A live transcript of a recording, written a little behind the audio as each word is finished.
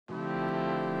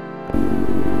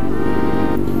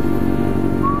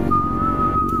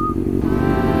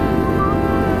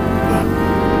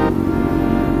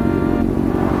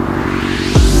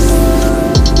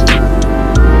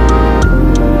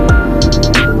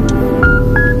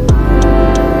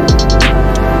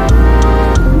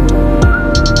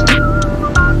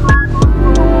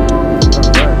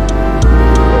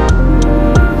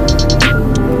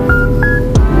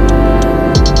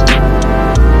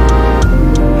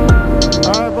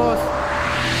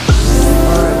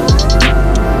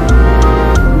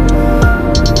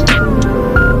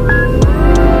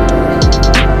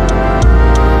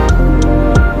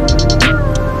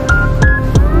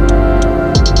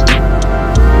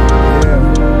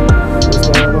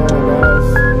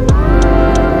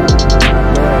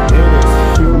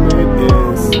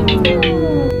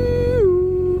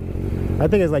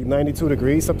think it's like 92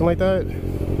 degrees, something like that.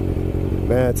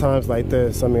 Man, times like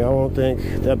this, I mean, I don't think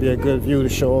that'd be a good view to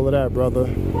show all of that, brother.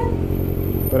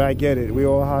 But I get it. We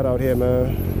all hot out here,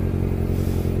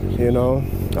 man. You know,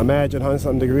 imagine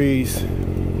 100-something degrees.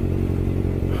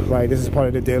 Like, this is part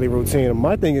of the daily routine.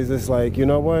 My thing is just like, you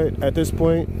know what? At this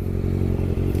point,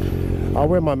 I'll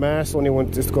wear my mask only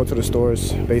when just go to the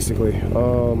stores, basically.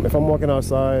 If I'm walking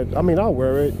outside, I mean, I'll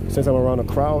wear it since I'm around a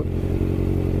crowd.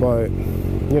 But,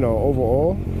 you know,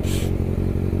 overall,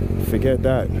 forget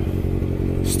that.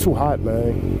 It's too hot,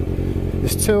 man.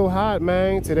 It's too hot,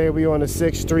 man. Today we on the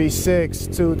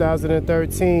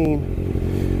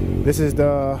 6/3/2013. This is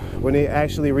when they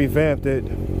actually revamped it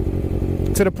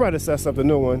to the predecessor of the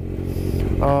new one.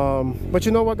 But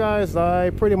you know what, guys? I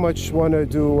pretty much want to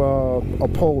do a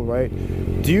poll, right?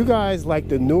 Do you guys like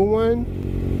the new one?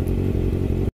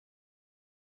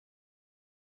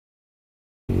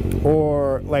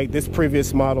 Or like this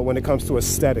previous model when it comes to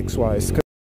aesthetics wise?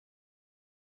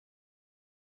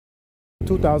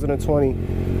 2020,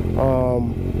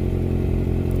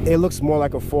 it looks more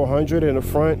like a 400 in the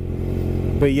front,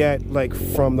 but yet like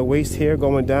from the waist here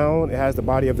going down, it has the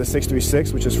body of the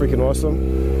 636, which is freaking awesome.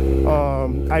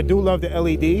 I do love the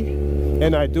LED,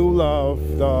 and I do love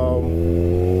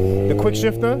the quick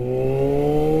shifter,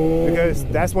 because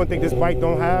that's one thing this bike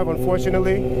don't have,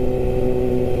 unfortunately,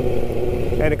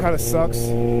 and it kind of sucks,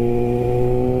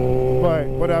 but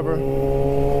whatever.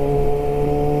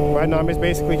 Right now I'm just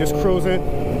basically just cruising.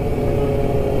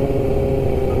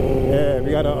 Yeah, we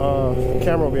got a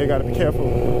camera over here, gotta be careful.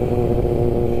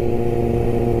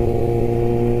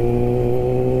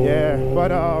 Yeah,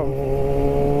 but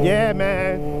yeah,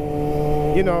 man,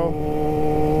 you know,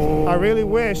 I really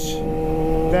wish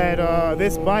that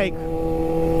this bike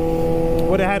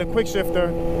would have had a quick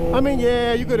shifter. I mean,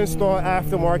 yeah, you could install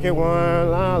aftermarket one,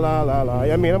 la la la la.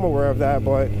 I mean, I'm aware of that,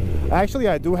 but actually,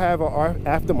 I do have an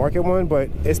aftermarket one, but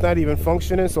it's not even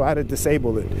functioning, so I had to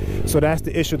disable it. So that's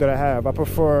the issue that I have. I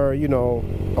prefer, you know,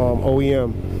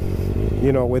 OEM,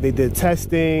 you know, where they did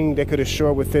testing, they could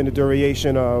assure within the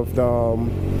duration of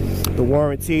the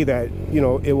warranty that, you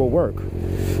know, it will work,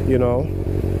 you know.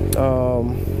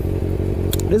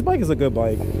 This bike is a good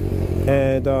bike.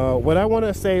 And what I want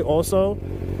to say also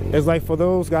is, like, for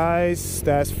those guys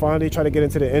that's finally trying to get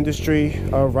into the industry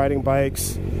of riding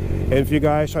bikes, and if you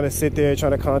guys trying to sit there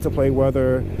trying to contemplate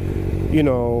whether, you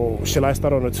know, should I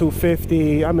start on a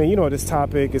 250? I mean, you know, this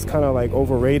topic is kind of like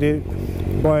overrated,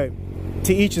 but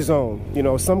to each his own. You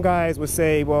know, some guys would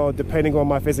say, well, depending on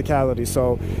my physicality.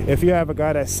 So if you have a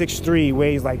guy that's 6'3",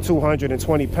 weighs like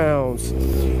 220 pounds,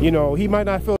 you know, he might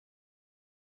not feel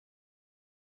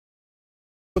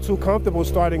too comfortable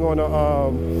starting on a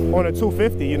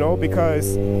 250, you know,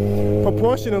 because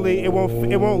proportionally it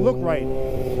won't look right.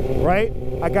 Right?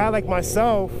 A guy like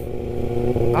myself,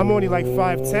 I'm only like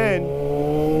 5'10",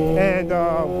 and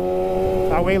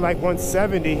I weigh like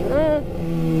 170,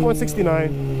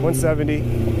 169, 170,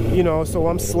 you know, so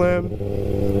I'm slim,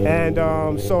 and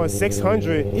so a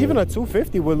 600, even a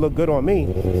 250 would look good on me,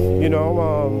 you know,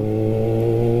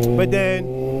 but then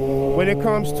when it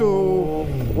comes to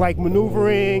like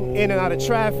maneuvering in and out of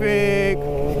traffic,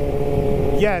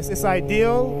 yes, it's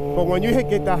ideal, but when you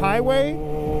get the highway,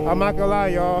 I'm not gonna lie,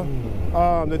 y'all,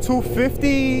 the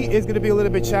 250 is gonna be a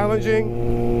little bit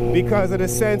challenging because of the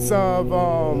sense of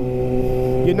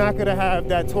you're not gonna have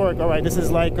that torque. All right, this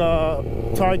is like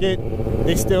Target.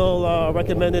 They still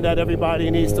recommended that everybody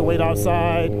needs to wait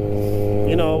outside,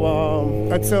 you know,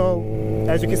 until,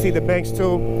 as you can see, the banks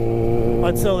too,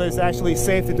 until it's actually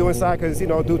safe to do inside, because, you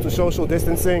know, due to social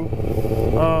distancing,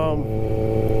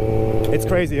 it's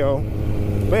crazy, yo.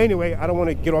 But anyway, I don't want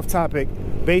to get off topic.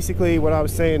 Basically, what I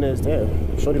was saying is, damn,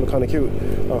 shorty look kind of cute.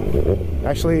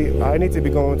 Actually, I need to be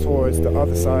going towards the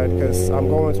other side because I'm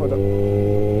going toward a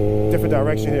different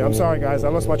direction here. I'm sorry, guys, I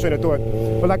lost my train of thought.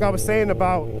 But like I was saying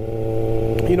about,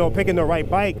 you know, picking the right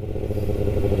bike,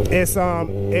 it's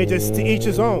just to each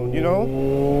his own, you know.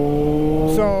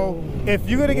 So if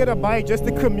you're gonna get a bike just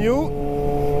to commute,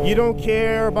 you don't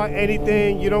care about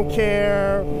anything, you don't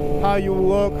care how you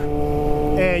look,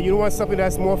 and you want something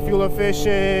that's more fuel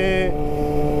efficient,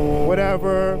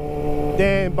 whatever,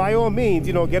 then by all means,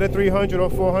 you know, get a 300 or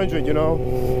 400, you know.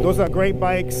 Those are great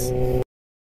bikes.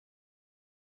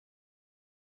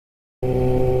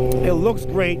 It looks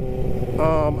great.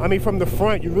 I mean, from the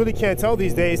front, you really can't tell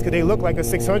these days because they look like a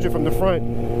 600 from the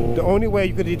front. The only way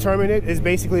you could determine it is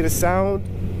basically the sound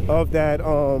of that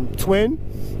twin,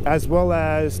 as well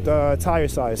as the tire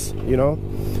size, you know.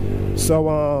 So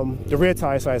the rear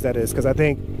tire size, that is, because I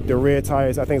think the rear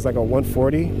tires, I think it's like a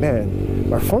 140. Man,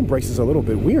 my front brakes is a little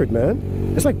bit weird, man.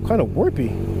 It's like kind of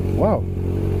warpy. Wow.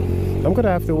 I'm gonna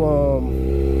have to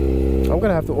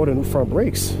order new front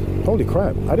brakes. Holy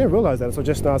crap, I didn't realize that. So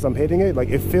just now as I'm hitting it, like,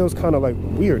 it feels kind of like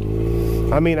weird.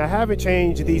 I mean, I haven't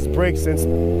changed these brakes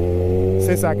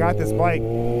since I got this bike,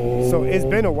 so it's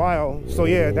been a while. So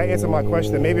yeah, that answered my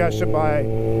question. Maybe I should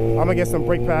I'm gonna get some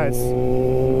brake pads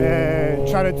and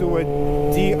try to do a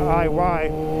DIY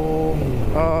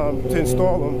to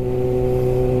install them.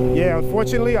 Yeah,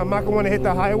 unfortunately, I'm not gonna want to hit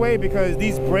the highway because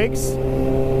these brakes,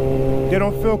 they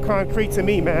don't feel concrete to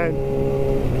me, man.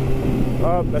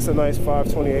 Oh, that's a nice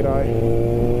 528i.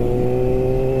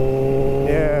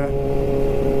 Yeah.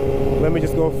 Let me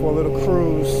just go for a little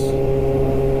cruise.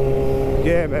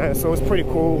 Yeah, man, so it's pretty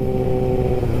cool.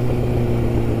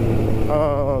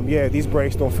 Yeah, these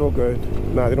brakes don't feel good.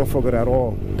 Nah, they don't feel good at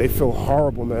all. They feel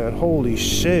horrible, man. Holy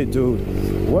shit, dude.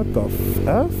 What the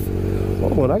F?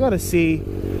 Hold on, I gotta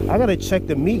check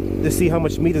the meat to see how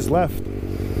much meat is left.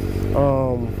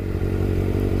 On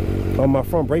my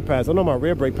front brake pads. I know my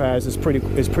rear brake pads is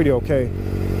pretty okay.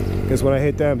 Because when I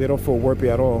hit them, they don't feel warpy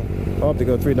at all. I'll have to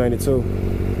go 392.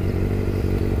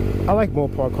 I like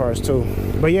Mopar cars too.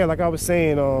 But yeah, like I was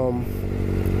saying,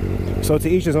 so to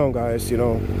each his own, guys, you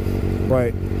know.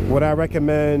 But would I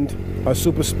recommend a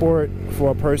super sport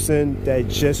for a person that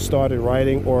just started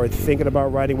riding or thinking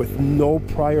about riding with no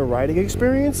prior riding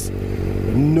experience?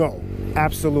 No,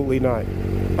 absolutely not.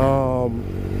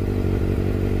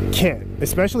 Can't,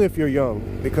 especially if you're young,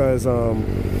 because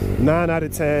 9 out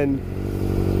of 10,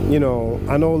 you know,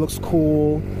 I know it looks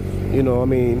cool, you know, I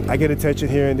mean, I get attention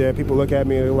here and there, people look at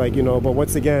me and they're like, you know, but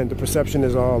once again, the perception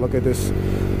is, oh, look at this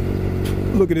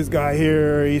guy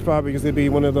here, he's probably going to be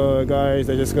one of the guys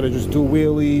that just gonna just do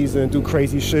wheelies and do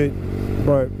crazy shit.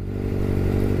 But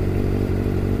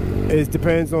it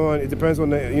depends on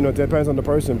the, you know, it depends on the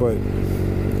person. But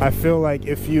I feel like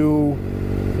if you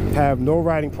have no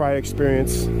riding prior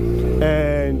experience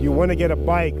and you want to get a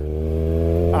bike,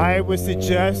 I would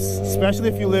suggest, especially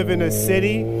if you live in a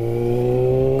city,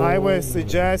 I would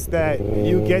suggest that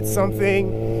you get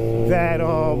something that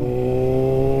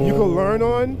you can learn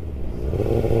on,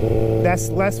 that's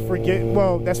that's forgiving.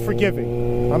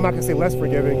 I'm not gonna say less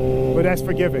forgiving, but that's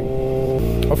forgiving.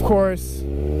 Of course.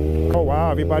 Oh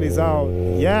wow, everybody's out.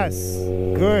 Yes,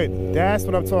 good. That's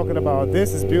what I'm talking about.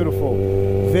 This is beautiful.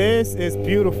 This is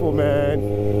beautiful, man.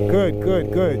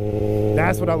 Good.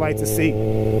 That's what I like to see.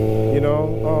 You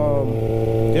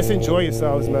know, just enjoy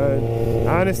yourselves, man.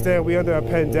 I understand we under a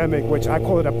pandemic, which I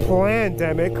call it a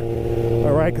plandemic.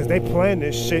 All right, because they planned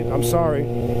this shit. I'm sorry.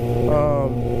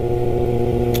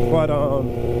 But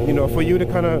you know, for you to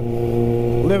kind of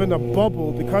live in a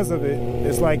bubble because of it,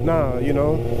 it's like, nah, you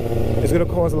know, it's gonna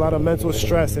cause a lot of mental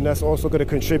stress, and that's also gonna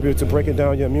contribute to breaking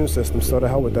down your immune system. So the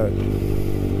hell with that,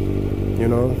 you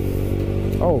know.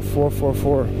 Oh,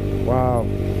 444. Wow.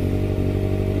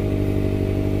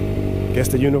 Guess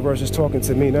the universe is talking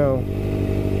to me now.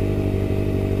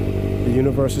 The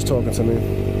universe is talking to me.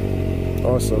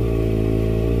 Awesome.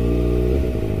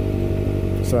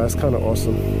 So that's kind of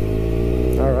awesome.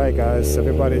 All right, guys,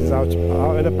 everybody's out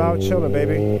and about chilling,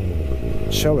 baby.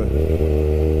 Chilling.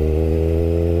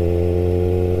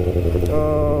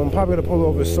 Probably gonna pull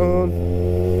over soon.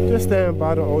 Just stand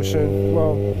by the ocean.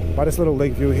 Well, by this little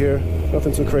lake view here.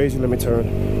 Nothing too crazy. Let me turn.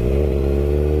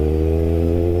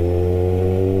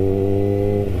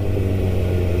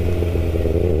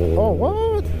 Oh,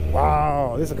 what?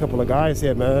 Wow, there's a couple of guys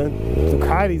here, man.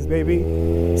 Ducatis, baby.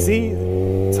 See,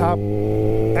 top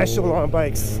echelon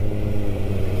bikes.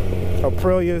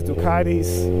 Aprilias,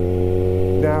 Ducatis.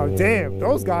 Now, damn,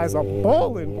 those guys are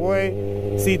balling, boy.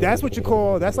 See, that's what you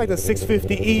call, that's like the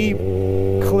 650E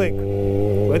click.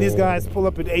 Where these guys pull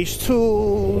up in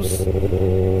H2s,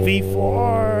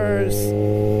 V4Rs,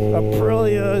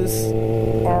 Aprilias,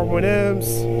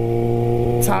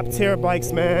 R1Ms, top tier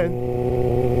bikes, man.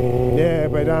 Yeah,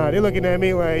 but they're looking at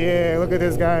me like, yeah, look at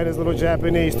this guy in his little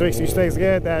Japanese Trixie Stakes.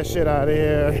 Get that shit out of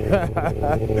here.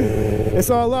 It's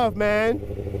all love, man.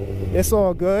 It's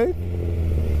all good.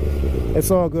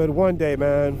 It's all good. One day,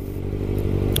 man.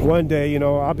 One day, you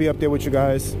know, I'll be up there with you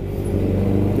guys.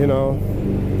 You know,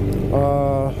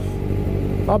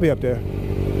 I'll be up there.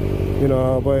 You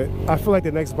know, but I feel like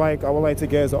the next bike I would like to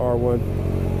get is an R1.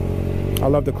 I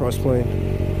love the cross plane.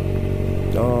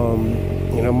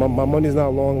 You know, my money's not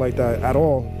long like that at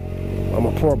all. I'm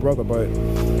a poor brother, but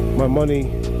my money,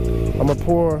 I'm a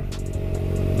poor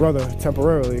brother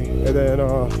temporarily, and then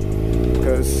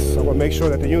because I want to make sure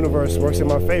that the universe works in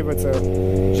my favor to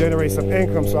generate some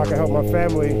income so I can help my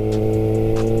family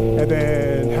and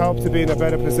then help to be in a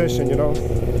better position, you know,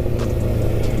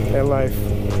 in life.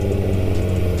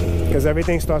 Because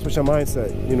everything starts with your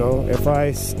mindset. You know, if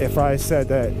I said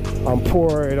that I'm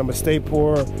poor and I'm gonna stay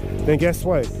poor, then guess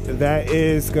what? That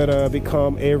is gonna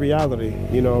become a reality.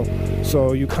 You know,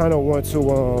 so you kind of want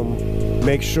to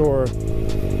make sure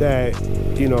that,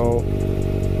 you know,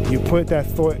 you put that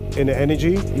thought in the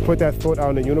energy, you put that thought out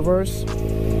in the universe,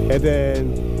 and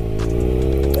then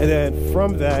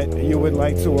from that you would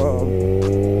like to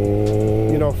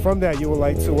you know, from that you would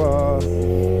like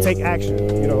to take action.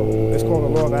 You know, it's called a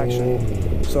law of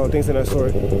action. So things of that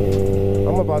sort.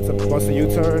 I'm about to bust a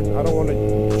U-turn. I don't want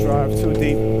to drive too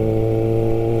deep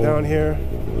down here.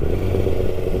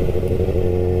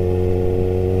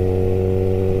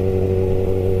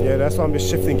 Yeah, that's why I'm just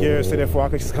shifting gears, so therefore I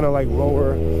could just kind of like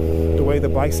lower the way the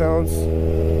bike sounds,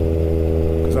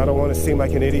 because I don't want to seem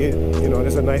like an idiot. You know,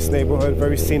 there's a nice neighborhood,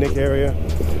 very scenic area.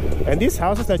 And these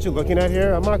houses that you're looking at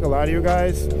here, I'm not gonna lie to you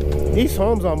guys, these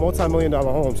homes are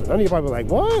multi-million-dollar homes. None of you probably like,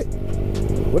 what?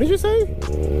 What did you say?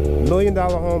 $1 million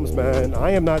homes, man.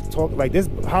 I am not talking like this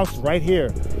house right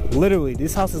here. Literally,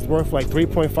 this house is worth like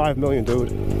 3.5 million, dude.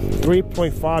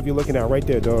 3.5 you're looking at right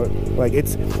there, dog. Like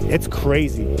it's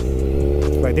crazy.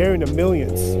 Like they're in the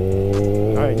millions.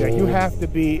 All right, now you have to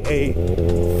be a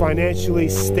financially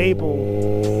stable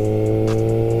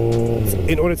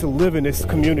in order to live in this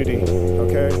community,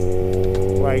 okay?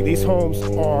 Like these homes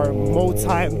are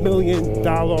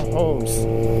multi-million-dollar homes.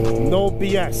 No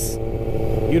BS.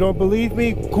 You don't believe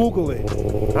me? Google it.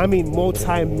 I mean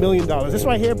multi-million dollars. This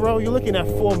right here, bro, you're looking at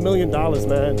 $4 million,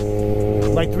 man.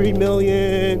 Like 3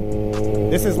 million.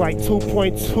 This is like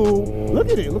 2.2. Look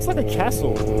at it. It looks like a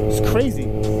castle. It's crazy.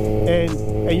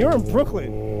 And you're in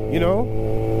Brooklyn, you know?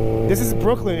 This is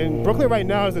Brooklyn, and Brooklyn right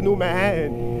now is the new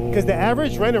Manhattan. Because the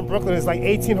average rent in Brooklyn is like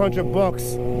 1,800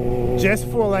 bucks just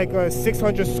for like a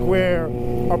 600 square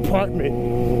apartment,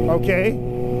 okay?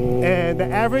 And the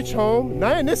average home,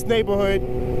 not in this neighborhood,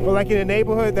 but like in a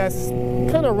neighborhood that's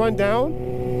kind of run down,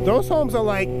 those homes are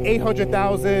like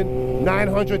 800,000,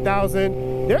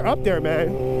 900,000. They're up there,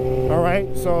 man. All right,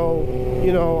 so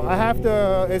you know I have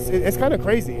to. It's kind of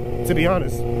crazy, to be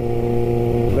honest.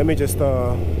 Let me just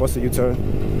bust a U-turn.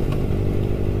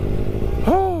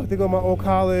 Oh, they go to my old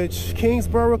college,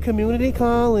 Kingsborough Community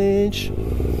College.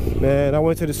 Man, I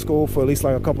went to the school for at least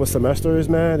like a couple of semesters,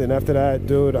 man, and after that,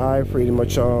 dude, I pretty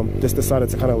much just decided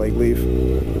to kind of like leave.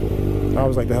 I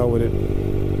was like, the hell with it.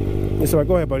 And so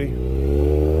go ahead, buddy.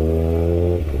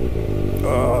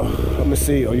 Let me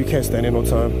see. Oh, you can't stand here no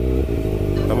time.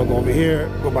 I'm gonna go over here,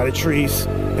 go by the trees,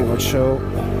 and go chill,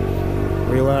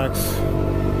 relax.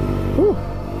 Whew.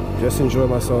 Just enjoy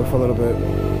myself a little bit.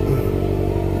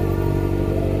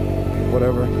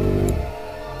 Whatever.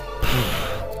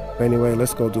 Anyway,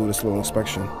 let's go do this little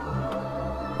inspection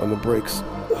on the brakes.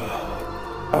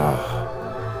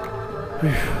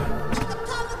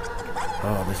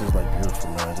 Oh, this is like beautiful,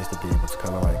 man. Just to be able to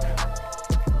kind of like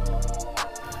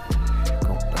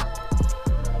go back,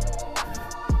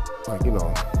 like, you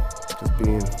know, just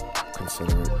being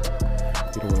considerate.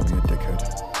 You don't want to be a dickhead.